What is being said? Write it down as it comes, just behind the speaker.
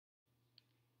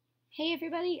Hey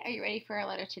everybody, are you ready for our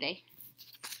letter today?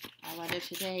 Our letter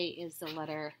today is the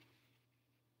letter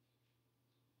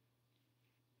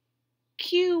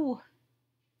Q.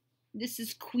 This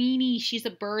is Queenie. She's a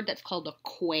bird that's called a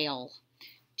quail.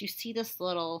 Do you see this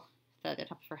little feather at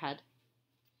the top of her head?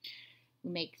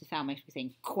 We make the sound like we're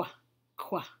saying qua,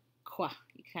 qua, qua.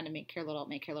 You kind of make her little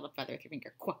feather with your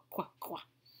finger. Qua, qua, qua.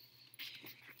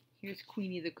 Here's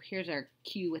Queenie. Here's our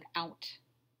Q without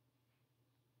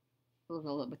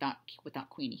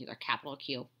Queenie. Here's our capital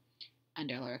Q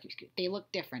under lowercase q. They look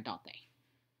different, don't they?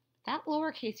 That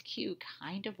lowercase q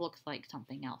kind of looks like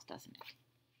something else, doesn't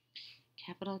it?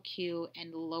 Capital Q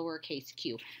and lowercase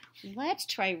q. Let's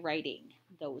try writing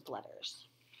those letters.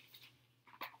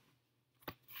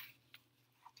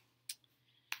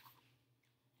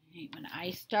 When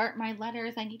I start my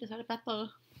letters, I need to start at the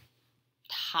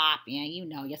top. Yeah, you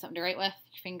know, you have something to write with,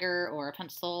 your finger or a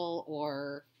pencil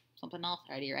or something else.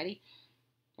 Alrighty, you ready?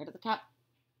 Start at the top.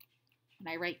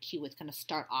 When I write Q, it's going to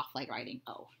start off like writing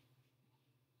O.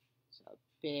 So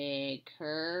big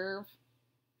curve.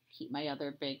 Keep my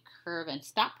other big curve and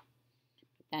stop.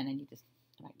 But then I need to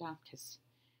write down because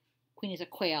Queenie's a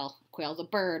quail. A quail's a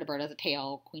bird. A bird has a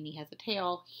tail. Queenie has a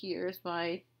tail. Here's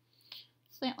my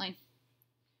slant line.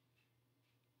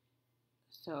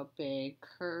 So big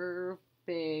curve,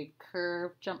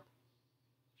 jump.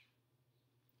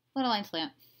 Little line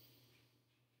slant.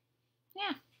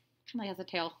 Yeah, Queenie has a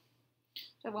tail.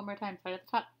 So one more time, start at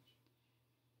the top.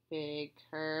 Big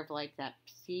curve like that.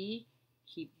 See?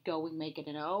 Keep going, make it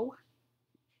an O.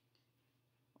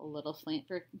 A little slant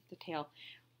for the tail.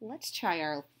 Let's try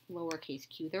our lowercase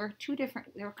q. There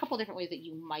are a couple different ways that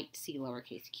you might see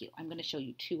lowercase q. I'm going to show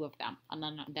you two of them, and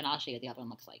then I'll show you what the other one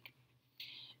looks like.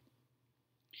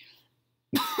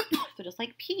 So just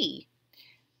like P,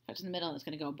 starts in the middle and it's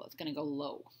going to go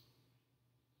low.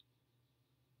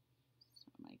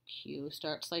 So my Q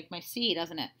starts like my C,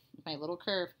 doesn't it? With my little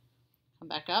curve. Come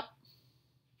back up.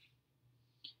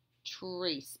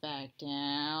 Trace back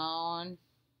down.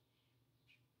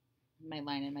 My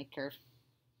line and my curve.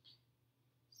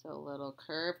 So little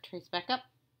curve, trace back up.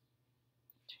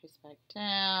 Trace back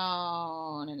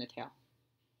down in the tail.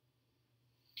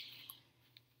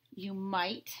 You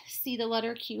might see the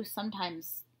letter Q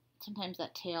sometimes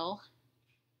that tail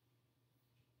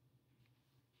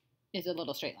is a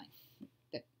little straight line.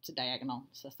 It's a diagonal,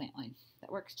 it's a slant line.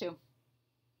 That works too.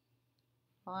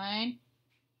 Line,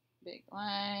 big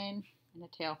line, and a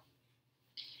tail.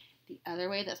 The other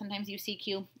way that sometimes you see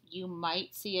Q, you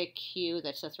might see a Q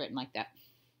that's just written like that.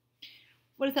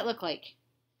 What does that look like?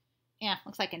 Yeah,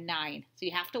 looks like a 9. So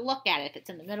you have to look at it. If it's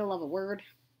in the middle of a word,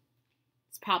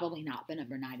 it's probably not. The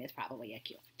number 9 is probably a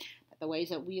Q. But the ways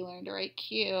that we learn to write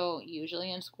Q,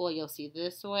 usually in school, you'll see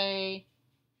this way,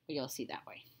 or you'll see that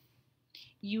way.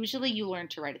 Usually you learn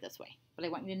to write it this way. But I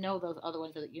want you to know those other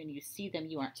ones so that when you see them,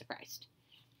 you aren't surprised.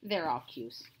 They're all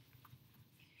Qs.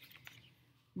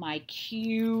 My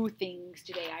Q things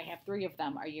today, I have 3 of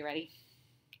them. Are you ready?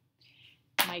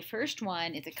 My first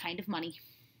one is a kind of money.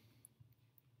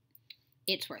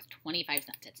 It's worth 25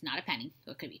 cents. It's not a penny,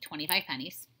 so it could be 25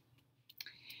 pennies.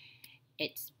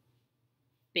 It's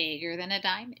bigger than a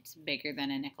dime. It's bigger than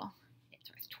a nickel.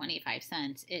 It's worth 25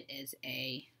 cents. It is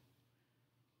a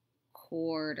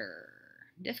quarter.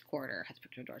 This quarter has a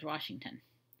picture of George Washington.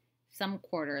 Some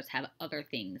quarters have other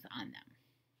things on them.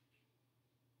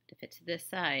 If it's this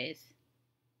size,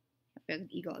 there's an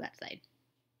eagle on that side.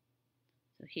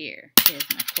 So here is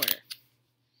my quarter.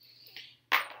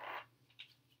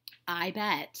 I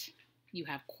bet you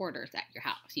have quarters at your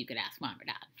house. You could ask Mom or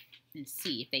Dad and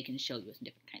see if they can show you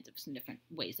some different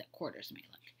ways that quarters may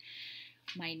look.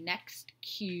 My next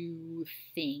Q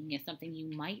thing is something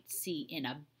you might see in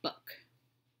a book.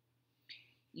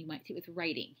 You might see it with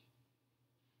writing.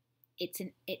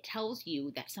 It tells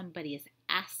you that somebody is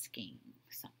asking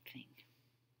something.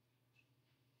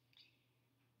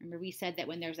 Remember we said that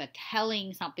when there's a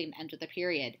telling something that ends with a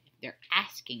period, if they're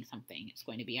asking something, it's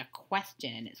going to be a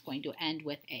question and it's going to end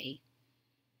with a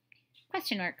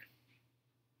question mark.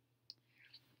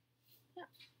 Yeah.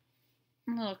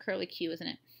 A little curly Q, isn't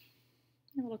it?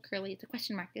 A little curly, it's a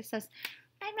question mark. It says,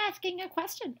 I'm asking a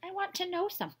question. I want to know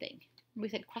something. We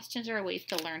said questions are ways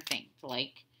to learn things,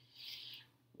 like,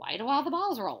 why do all the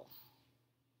balls roll?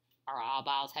 Are all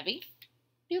balls heavy?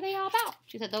 Do they all bounce?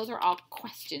 She said those are all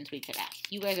questions we could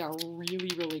ask. You guys are really,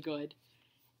 really good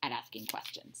at asking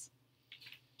questions.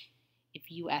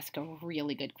 If you ask a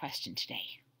really good question today,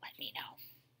 let me know.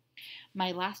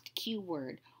 My last Q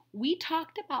word. We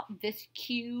talked about this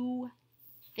Q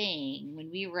thing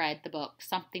when we read the book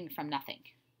Something from Nothing.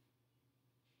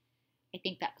 I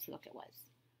think that was what it was.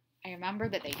 I remember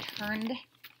that they turned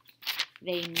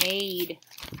they made,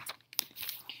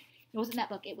 it wasn't that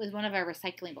book, it was one of our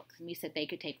recycling books. And we said they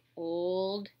could take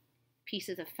old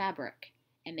pieces of fabric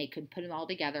and they could put them all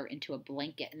together into a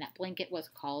blanket. And that blanket was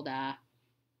called a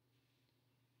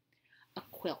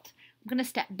quilt. I'm going to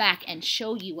step back and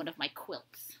show you one of my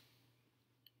quilts.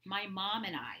 My mom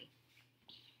and I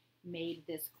made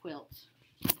this quilt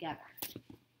together.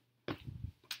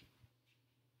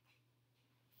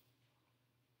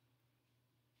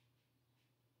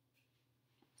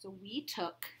 So we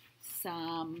took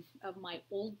some of my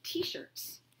old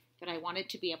t-shirts that I wanted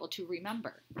to be able to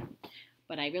remember,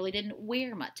 but I really didn't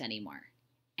wear much anymore.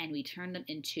 And we turned them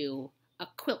into a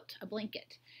quilt, a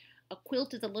blanket. A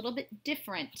quilt is a little bit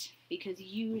different because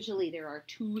usually there are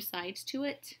two sides to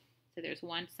it. So there's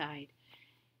one side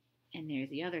and there's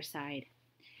the other side.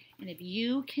 And if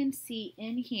you can see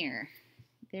in here,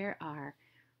 there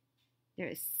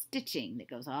is stitching that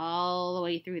goes all the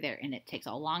way through there, and it takes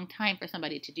a long time for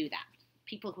somebody to do that.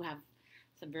 People who have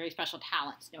some very special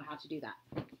talents know how to do that.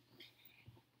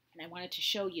 And I wanted to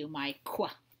show you my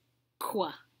quilt.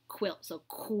 So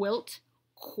quilt,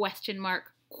 question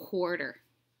mark, quarter.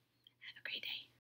 Have a great day.